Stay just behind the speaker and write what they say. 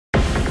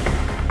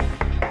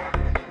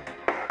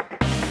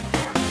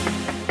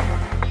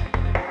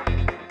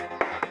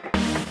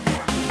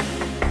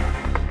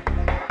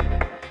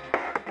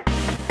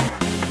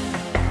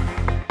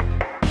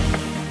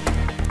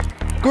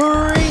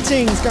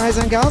Greetings, guys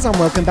and gals, and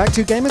welcome back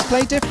to Gamers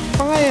Play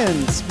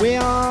Defiance. We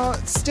are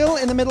still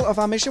in the middle of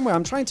our mission where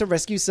I'm trying to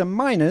rescue some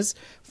miners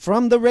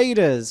from the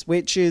raiders,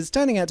 which is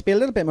turning out to be a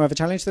little bit more of a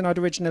challenge than I'd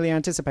originally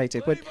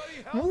anticipated. But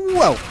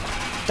whoa!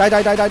 Die,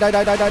 die, die, die, die,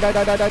 die, die, die, die,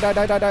 die, die, die,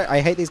 die, die, die.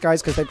 I hate these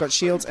guys because they've got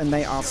shields and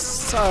they are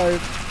so...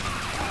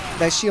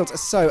 Their shields are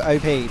so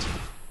OP'd.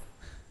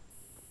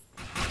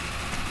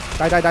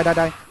 Die, die, die, die,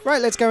 die. Right,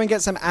 let's go and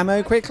get some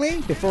ammo quickly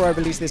before I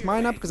release this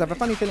miner, because I have a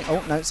funny feeling...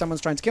 Oh, no, someone's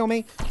trying to kill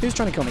me. Who's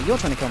trying to kill me? You're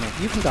trying to kill me.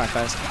 You can die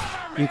first.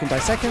 You can die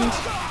second.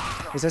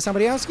 Is there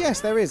somebody else? Yes,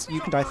 there is.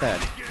 You can die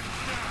third.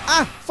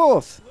 Ah,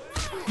 fourth.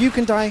 You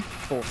can die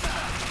fourth.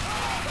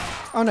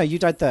 Oh, no, you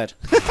died third.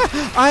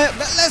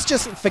 Let's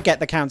just forget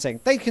the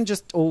counting. They can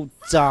just all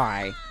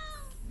die.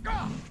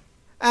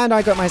 And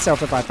I got my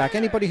self-revive back.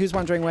 Anybody who's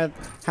wondering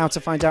how to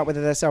find out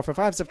whether their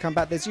self-revives have come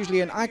back, there's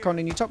usually an icon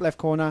in your top left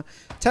corner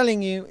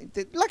telling you,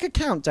 like a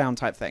countdown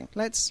type thing.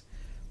 Let's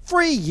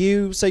free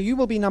you, so you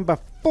will be number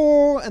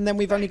 4, and then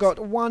we've only got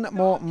one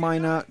more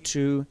miner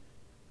to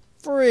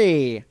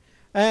free.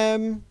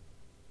 And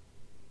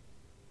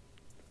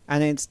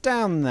it's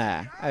down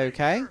there,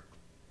 okay.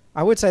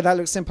 I would say that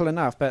looks simple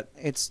enough, but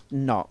it's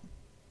not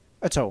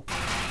at all.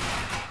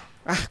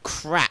 Ah,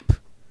 crap.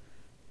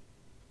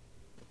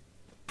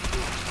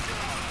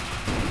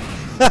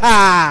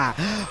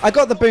 I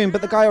got the boom,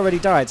 but the guy already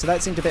died, so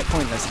that seemed a bit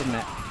pointless, didn't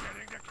it?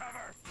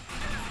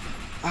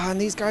 Ah,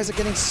 and these guys are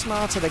getting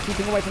smarter. They're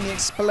keeping away from the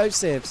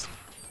explosives.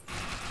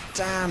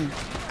 Damn.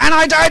 And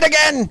I died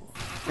again!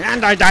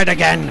 And I died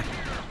again!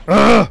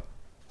 Ugh.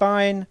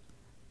 Fine.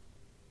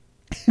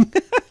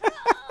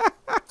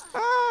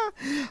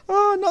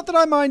 Oh, not that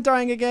I mind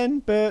dying again,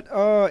 but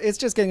oh, it's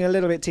just getting a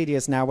little bit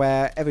tedious now,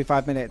 where every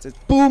 5 minutes it's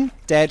boom,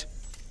 dead.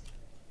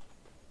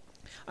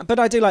 But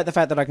I do like the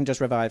fact that I can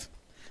just revive.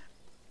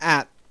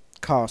 At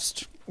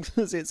cost.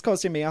 It's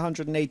costing me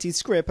 180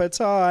 scrip a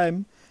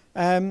time.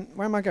 Where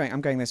am I going? I'm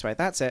going this way.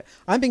 That's it.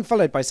 I'm being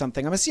followed by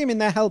something. I'm assuming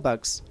they're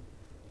hellbugs.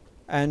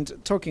 And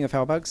talking of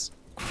hellbugs,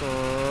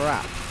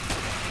 crap.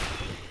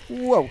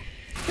 Whoa.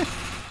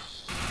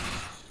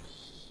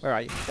 Where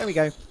are you? There we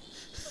go.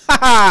 Ha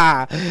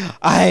ha!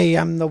 I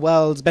am the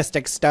world's best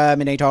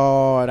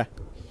exterminator.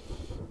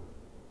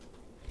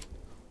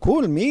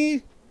 Call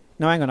me...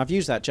 No, hang on. I've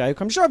used that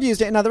joke. I'm sure I've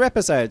used it in other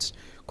episodes.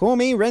 Call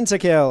me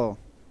Rent-A-Kill.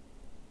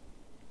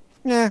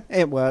 Yeah,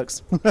 it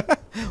works.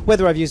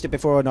 Whether I've used it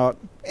before or not,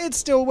 it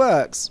still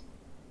works.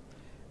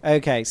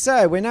 Okay,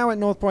 so we're now at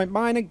North Point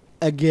Mine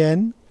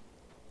again.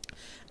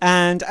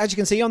 And as you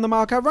can see on the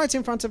marker, right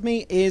in front of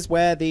me is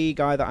where the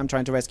guy that I'm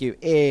trying to rescue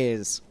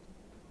is.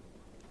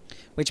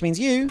 Which means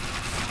you,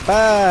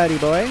 buddy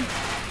boy,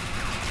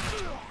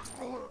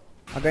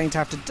 are going to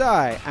have to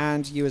die.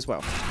 And you as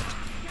well.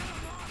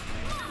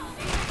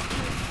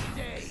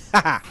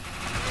 Haha.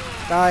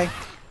 Die.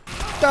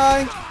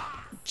 Die.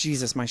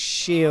 Jesus, my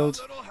shield.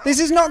 This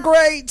is not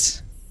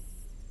great!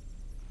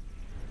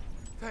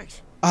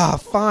 Thanks. Ah,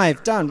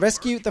 5. Done.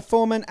 Rescue the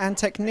foreman and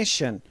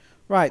technician.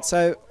 Right,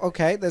 so,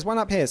 okay, there's one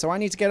up here. So I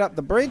need to get up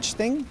the bridge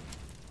thing.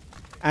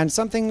 And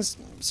something's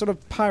sort of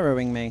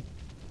pyroing me.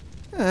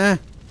 I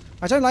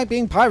don't like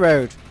being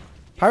pyroed.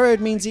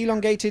 Pyroed means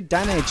elongated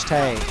damage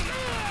take.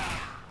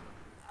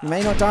 You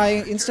may not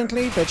die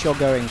instantly, but you're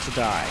going to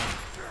die.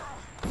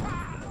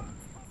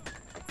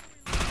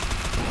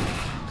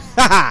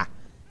 Haha!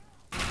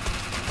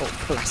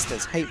 Oh,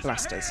 blasters. Hate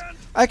blasters.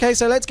 Okay,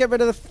 so let's get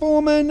rid of the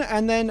foreman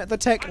and then the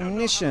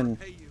technician.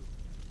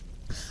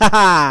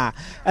 Haha!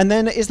 And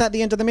then, is that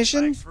the end of the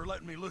mission? Thanks for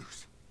letting me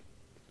loose.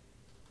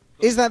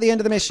 Is that the end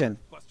of the mission?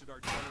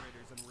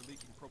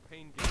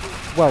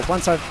 Well,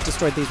 once I've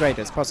destroyed these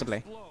raiders,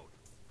 possibly.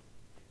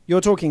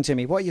 You're talking to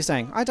me. What are you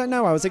saying? I don't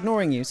know. I was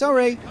ignoring you.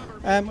 Sorry.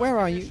 Where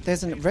are you?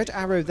 There's a red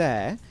arrow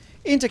there,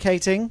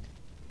 indicating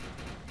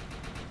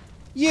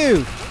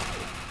you.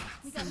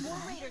 We got more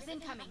raiders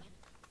incoming.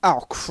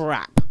 Oh,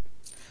 crap.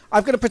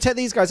 I've got to protect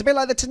these guys. A bit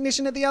like the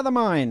technician at the other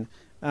mine.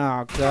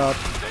 Oh, God.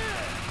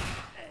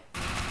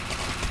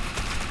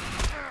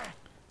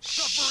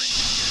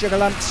 Sugar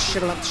lumps,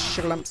 sugar lumps,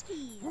 sugar lumps.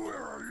 Where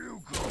are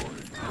you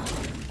going?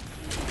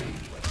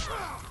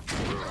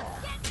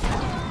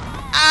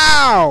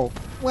 Ow!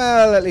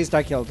 Well, at least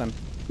I killed them.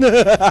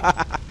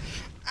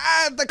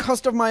 At the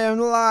cost of my own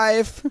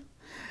life.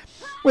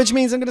 Which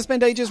means I'm going to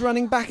spend ages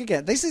running back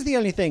again. This is the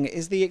only thing,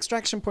 is the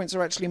extraction points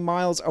are actually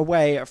miles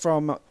away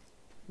from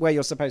where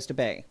you're supposed to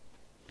be.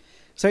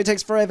 So it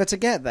takes forever to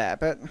get there,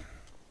 but...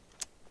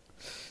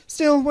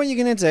 Still, what are you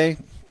going to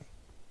do?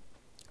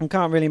 It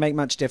can't really make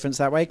much difference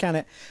that way, can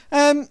it?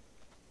 Well,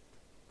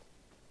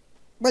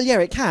 yeah,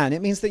 it can.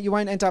 It means that you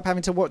won't end up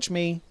having to watch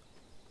me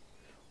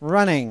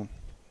running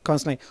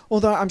constantly.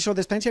 Although I'm sure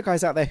there's plenty of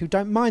guys out there who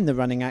don't mind the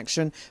running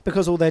action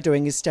because all they're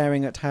doing is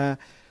staring at her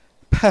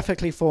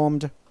perfectly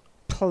formed,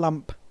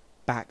 plump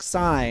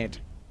backside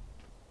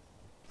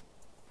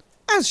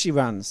as she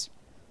runs.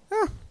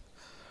 Oh.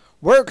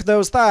 Work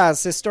those thighs,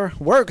 sister.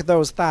 Work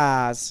those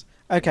thighs.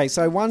 Okay,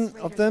 so one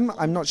of them,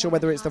 I'm not sure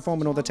whether it's the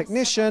foreman or the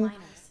technician,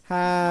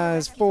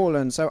 has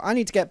fallen. So I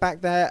need to get back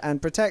there and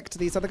protect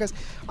these other guys.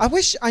 I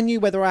wish I knew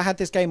whether I had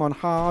this game on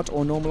hard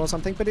or normal or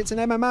something, but it's an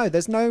MMO.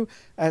 There's no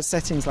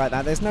settings like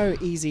that. There's no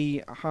easy,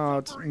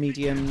 hard,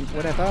 medium,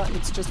 whatever.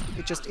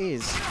 It just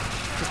is.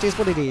 Just is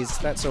what it is.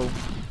 That's all.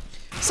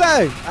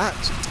 So,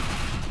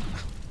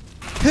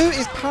 who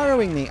is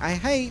pyroing me? I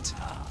hate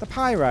the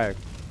pyro.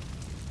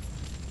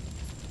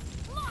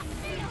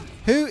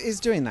 Who is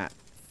doing that?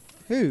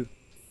 Who?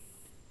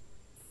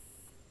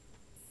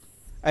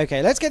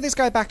 Okay, let's get this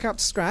guy back up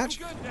to scratch.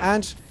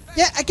 And,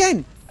 yeah,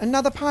 again,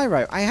 another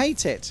pyro. I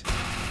hate it.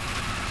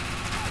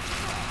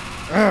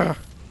 Ugh.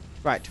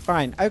 Right,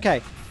 fine.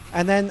 Okay.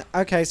 And then,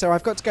 okay, so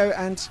I've got to go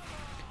and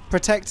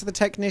protect the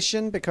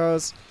technician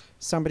because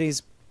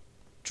somebody's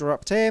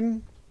dropped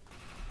him.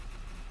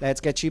 Let's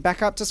get you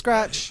back up to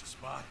scratch.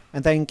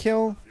 And then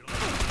kill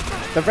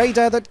the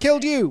raider that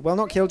killed you. Well,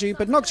 not killed you,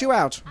 but knocked you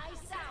out.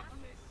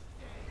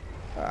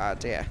 Ah,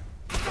 dear.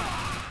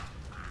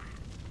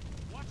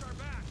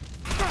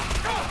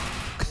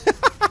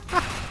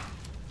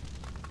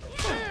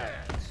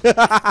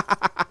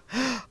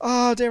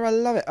 Oh dear, I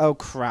love it. Oh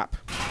crap.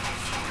 I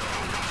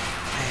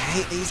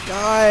hate these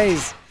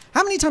guys.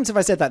 How many times have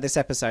I said that this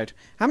episode?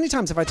 How many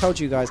times have I told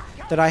you guys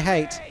that I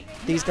hate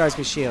these guys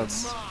with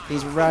shields?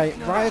 These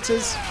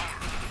rioters.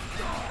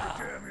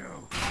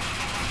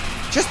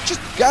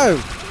 Just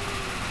go.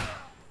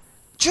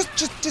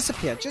 Just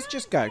disappear.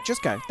 Just go.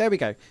 Just go. There we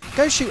go.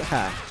 Go shoot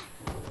her.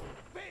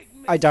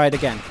 I died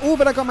again. Oh,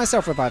 but I got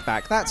myself revived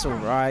back. That's all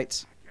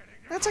right.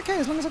 That's okay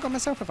as long as I got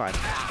myself revived.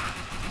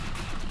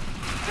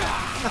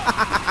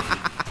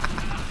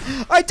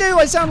 I do.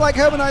 I sound like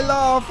her when I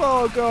laugh.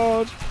 Oh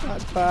god,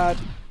 that's bad.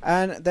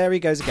 And there he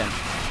goes again.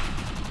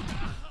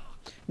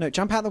 No,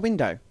 jump out the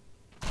window.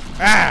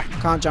 Ah,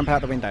 can't jump out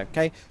the window.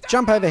 Okay,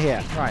 jump over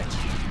here. Right.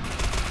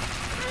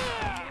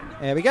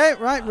 There we go.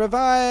 Right,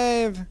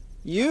 revive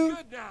you.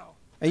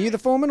 Are you the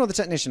foreman or the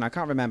technician? I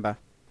can't remember.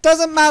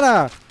 Doesn't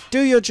matter.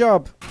 Do your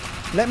job.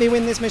 Let me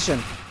win this mission.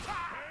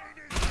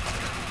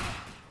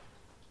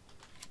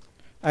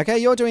 Okay,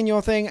 you're doing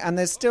your thing, and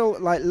there's still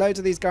like loads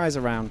of these guys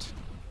around.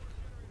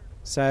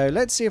 So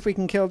let's see if we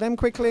can kill them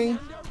quickly.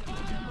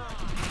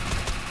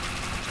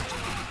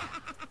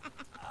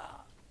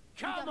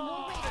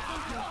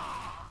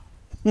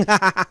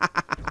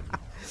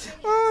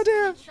 Oh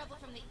dear.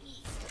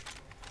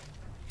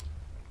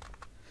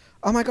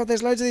 Oh my god,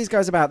 there's loads of these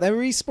guys about. They're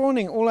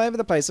respawning all over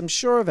the place, I'm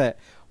sure of it.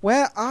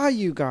 Where are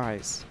you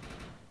guys?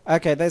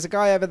 Okay, there's a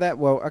guy over there.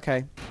 Well,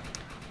 okay.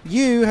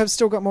 You have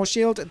still got more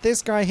shield.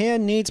 This guy here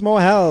needs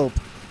more help.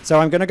 So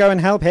I'm going to go and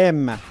help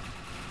him.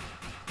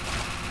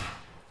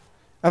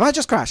 Have I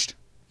just crashed?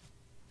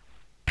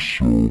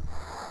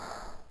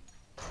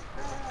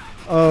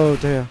 Oh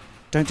dear.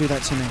 Don't do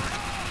that to me.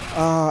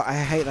 Oh, I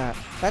hate that.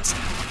 That's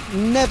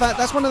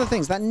one of the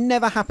things that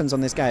never happens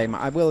on this game,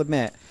 I will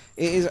admit.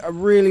 It is a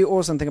really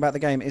awesome thing about the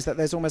game is that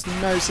there's almost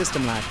no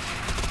system lag.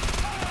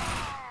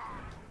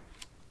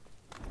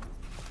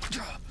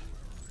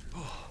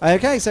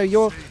 Okay,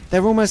 so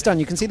they're almost done.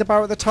 You can see the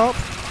bar at the top.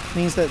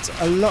 Means that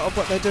a lot of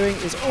what they're doing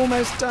is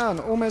almost done,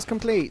 almost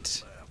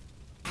complete.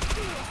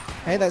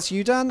 Hey, that's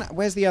you done.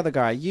 Where's the other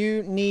guy?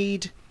 You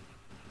need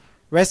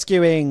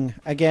rescuing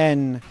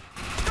again.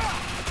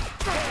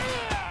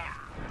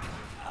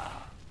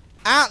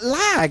 Ah,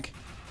 lag!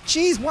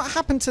 Jeez, what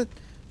happened to...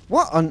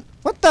 What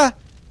the...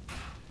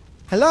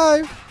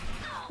 Hello?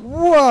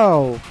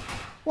 Whoa!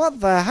 What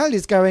the hell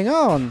is going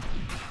on?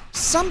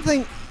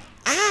 Something...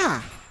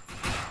 Ah!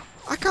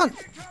 I can't...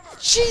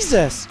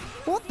 Jesus!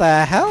 What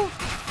the hell?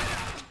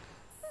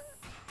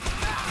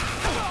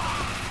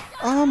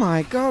 Oh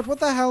my god, what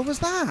the hell was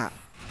that?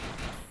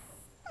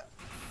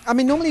 I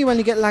mean, normally you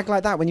only get lag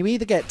like that when you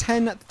either get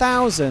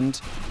 10,000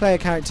 player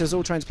characters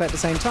all trying to play at the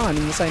same time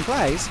in the same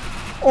place,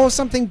 or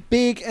something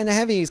big and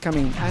heavy is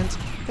coming. And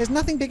there's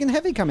nothing big and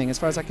heavy coming as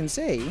far as I can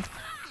see.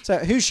 So,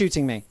 who's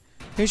shooting me?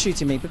 Who's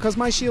shooting me? Because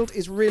my shield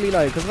is really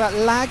low. Because of that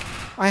lag,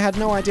 I had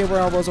no idea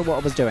where I was or what I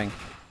was doing.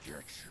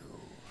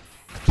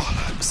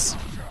 Bollocks.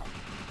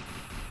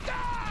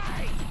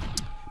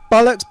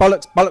 Bollocks,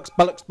 bollocks, bollocks,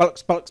 bollocks,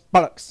 bollocks, bollocks,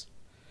 bollocks.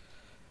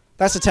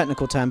 That's a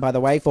technical term, by the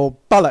way, for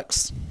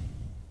bollocks.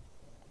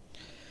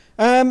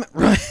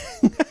 Right.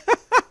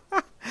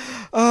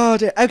 Oh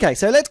dear. Okay,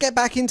 so let's get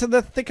back into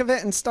the thick of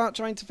it and start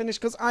trying to finish,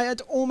 because I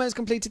had almost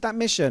completed that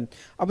mission.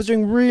 I was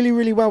doing really,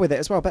 really well with it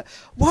as well. But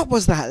what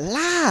was that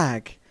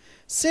lag?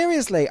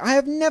 Seriously, I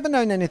have never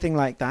known anything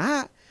like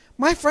that.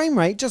 My frame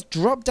rate just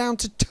dropped down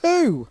to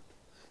 2.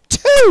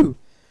 2!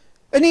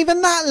 And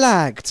even that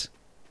lagged.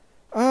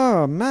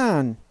 Oh,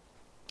 man.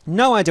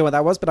 No idea what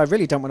that was, but I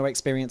really don't want to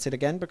experience it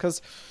again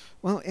because,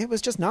 well, it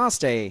was just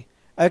nasty.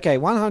 Okay,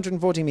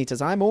 140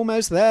 meters. I'm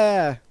almost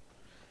there.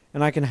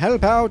 And I can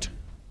help out.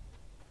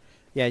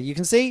 Yeah, you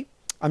can see.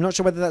 I'm not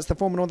sure whether that's the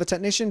foreman or the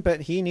technician, but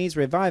he needs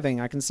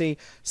reviving. I can see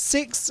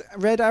 6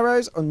 red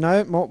arrows. Oh,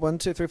 no, more. 1,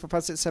 2, 3, 4,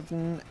 5, 6,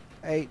 7,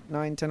 8,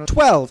 9, 10,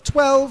 12.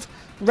 12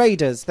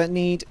 raiders that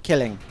need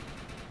killing.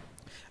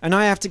 And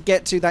I have to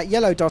get to that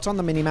yellow dot on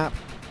the minimap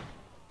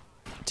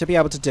to be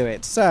able to do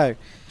it. So,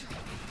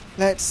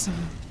 Let's...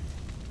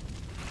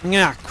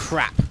 Ah,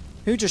 crap.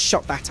 Who just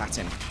shot that at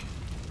him?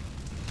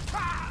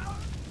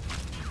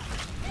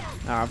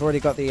 Oh, I've already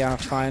got the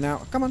fire now.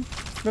 Come on,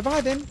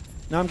 revive him.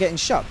 No, I'm getting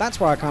shot. That's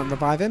why I can't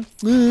revive him.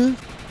 And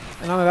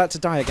I'm about to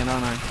die again,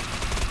 aren't I?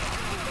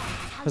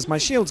 Because my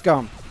shield's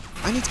gone.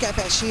 I need to get a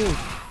better shield.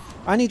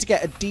 I need to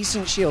get a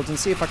decent shield and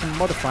see if I can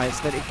modify it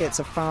so that it gets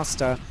a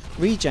faster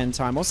regen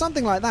time or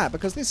something like that,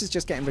 because this is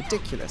just getting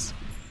ridiculous.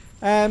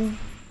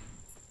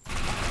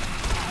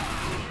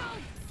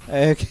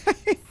 Okay.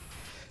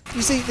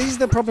 You see, these are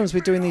the problems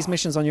with doing these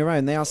missions on your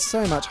own. They are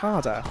so much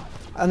harder.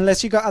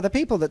 Unless you've got other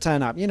people that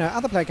turn up. You know,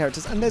 other player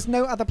characters. And there's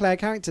no other player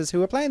characters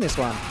who are playing this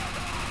one.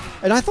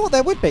 And I thought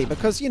there would be,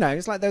 because, you know,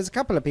 it's like there's a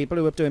couple of people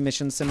who are doing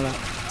missions similar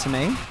to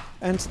me.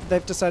 And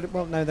they've decided,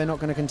 well, no, they're not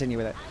going to continue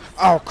with it.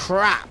 Oh,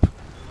 crap!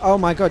 Oh,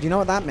 my God, you know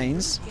what that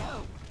means?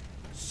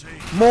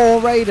 More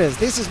raiders!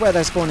 This is where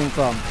they're spawning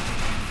from.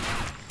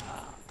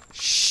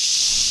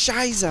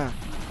 Shizer!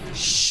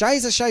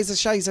 Shizer, shizer,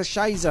 shizer,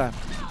 shizer.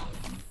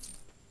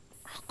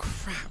 Oh,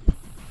 crap.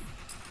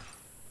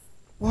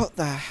 What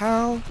the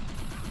hell?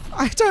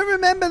 I don't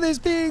remember this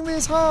being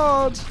this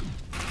hard.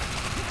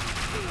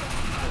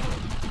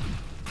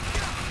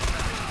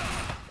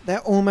 They're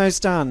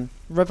almost done.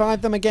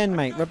 Revive them again,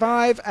 mate.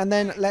 Revive, and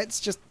then let's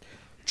just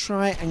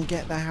try and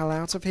get the hell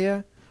out of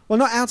here. Well,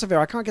 not out of here.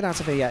 I can't get out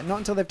of here yet. Not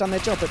until they've done their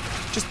job. But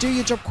just do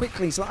your job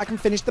quickly so that I can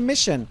finish the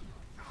mission.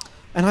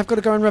 And I've got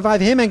to go and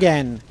revive him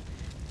again.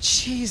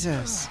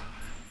 Jesus.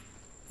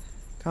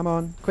 Come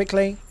on.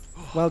 Quickly.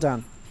 Well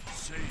done.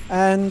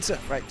 And,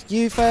 right,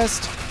 you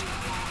first.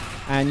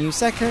 And you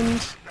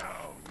second.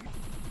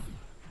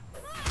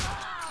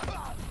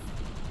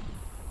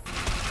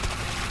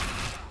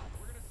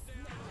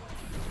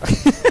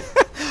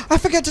 I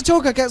forget to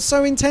talk. I get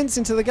so intense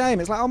into the game.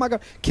 It's like, oh my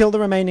god, kill the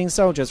remaining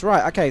soldiers.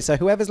 Right, okay, so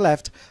whoever's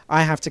left,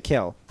 I have to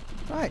kill.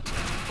 Right.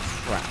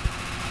 Crap.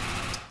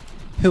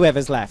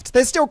 Whoever's left.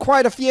 There's still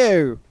quite a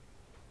few.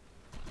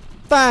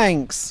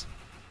 Thanks.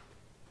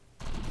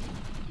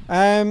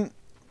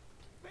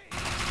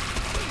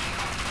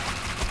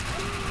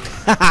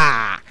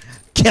 Haha!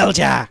 Killed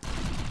ya!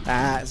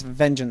 That's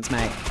vengeance,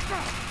 mate.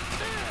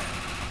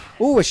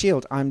 Ooh, a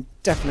shield. I'm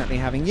definitely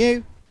having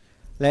you.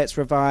 Let's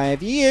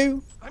revive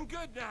you. I'm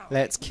good now.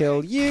 Let's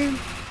kill you.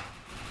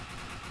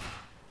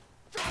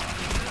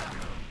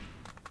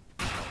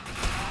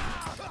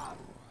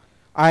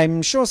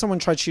 I'm sure someone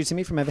tried shooting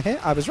me from over here.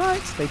 I was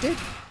right. They did.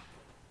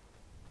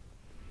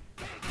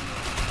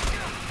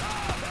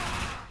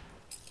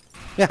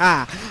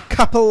 Haha!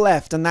 Couple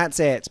left and that's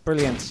it.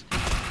 Brilliant.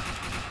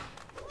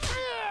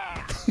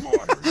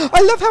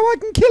 I love how I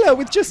can kill her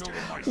with just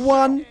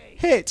one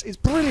hit. It's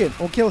brilliant.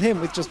 Or kill him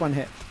with just one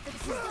hit.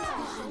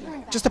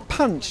 Just a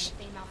punch.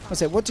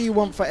 What's it? What do you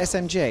want for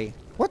SMG?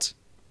 What?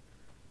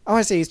 Oh,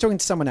 I see. He's talking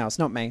to someone else,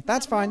 not me.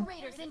 That's fine.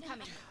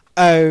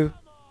 Oh,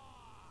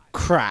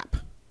 crap.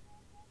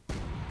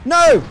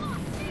 No!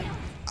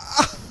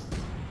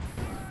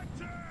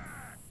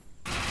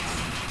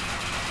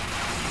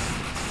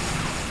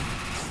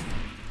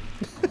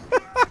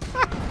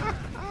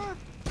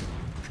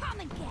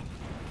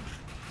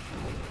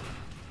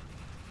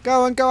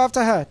 Go and go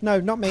after her.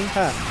 No, not me.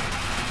 Her.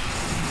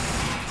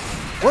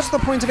 What's the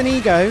point of an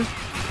ego?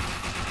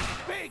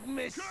 Big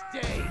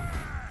mistake.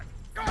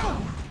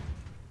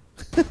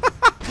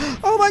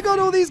 Oh my god,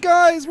 all these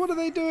guys! What are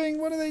they doing?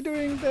 What are they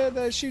doing?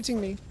 They're shooting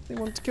me. They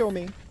want to kill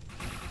me.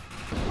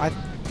 I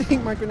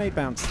think my grenade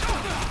bounced.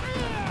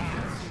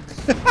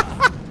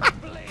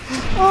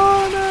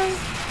 Oh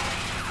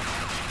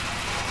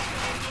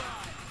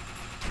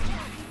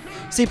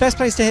no! See, best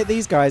place to hit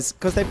these guys,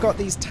 because they've got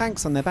these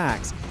tanks on their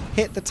backs.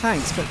 Hit the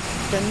tanks, but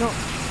they're not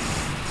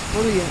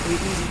brilliantly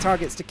easy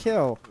targets to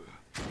kill.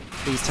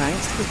 These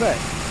tanks, because look.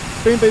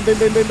 Boom, boom, boom,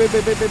 boom, boom, boom,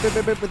 boom, boom, boom, boom,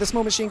 boom, boom, with a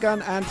small machine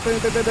gun, and boom,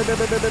 boom, boom, boom, boom,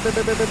 boom, boom,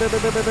 boom,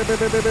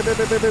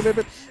 boom, boom, boom,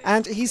 boom,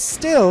 and he's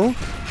still.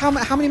 How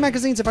many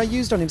magazines have I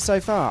used on him so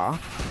far?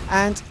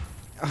 And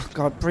oh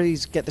god,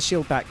 please get the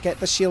shield back. Get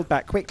the shield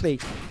back quickly.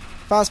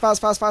 Fast,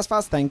 fast, fast, fast,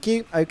 fast. Thank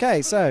you.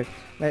 Okay, so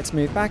let's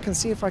move back and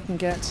see if I can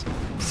get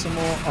some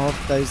more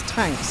of those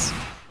tanks.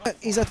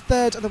 He's a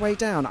third of the way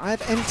down. I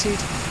have emptied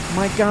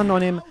my gun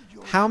on him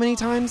how many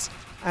times?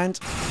 And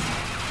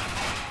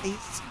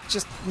he's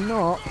just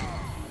not...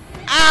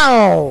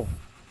 Ow!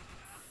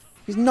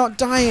 He's not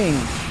dying.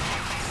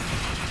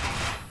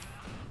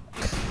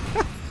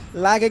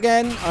 Lag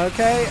again.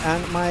 Okay,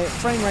 and my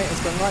frame rate has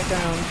gone right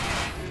down.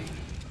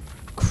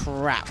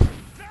 Crap.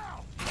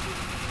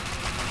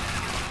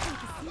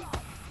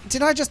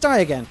 Did I just die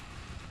again?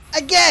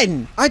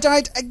 Again! I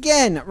died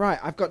again! Right,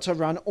 I've got to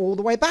run all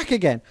the way back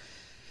again.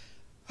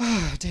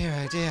 Oh dear,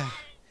 oh dear.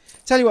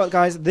 Tell you what,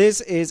 guys,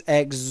 this is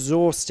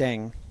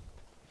exhausting.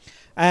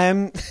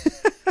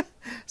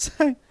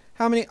 So,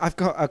 how many? I've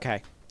got,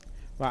 okay.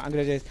 Right, I'm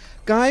going to do this.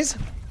 Guys,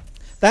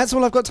 That's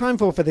all I've got time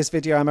for this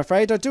video, I'm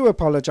afraid. I do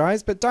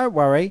apologise, but don't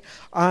worry.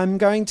 I'm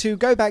going to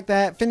go back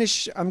there,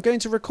 I'm going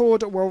to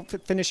record while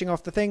finishing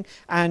off the thing,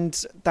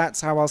 and that's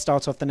how I'll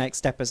start off the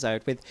next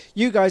episode, with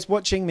you guys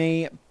watching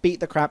me beat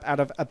the crap out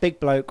of a big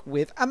bloke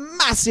with a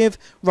massive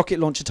rocket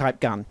launcher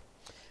type gun.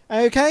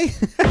 Okay?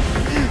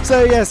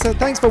 So yes,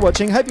 thanks for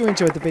watching. Hope you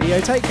enjoyed the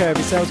video. Take care of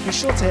yourselves. Be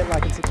sure to hit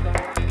like and subscribe.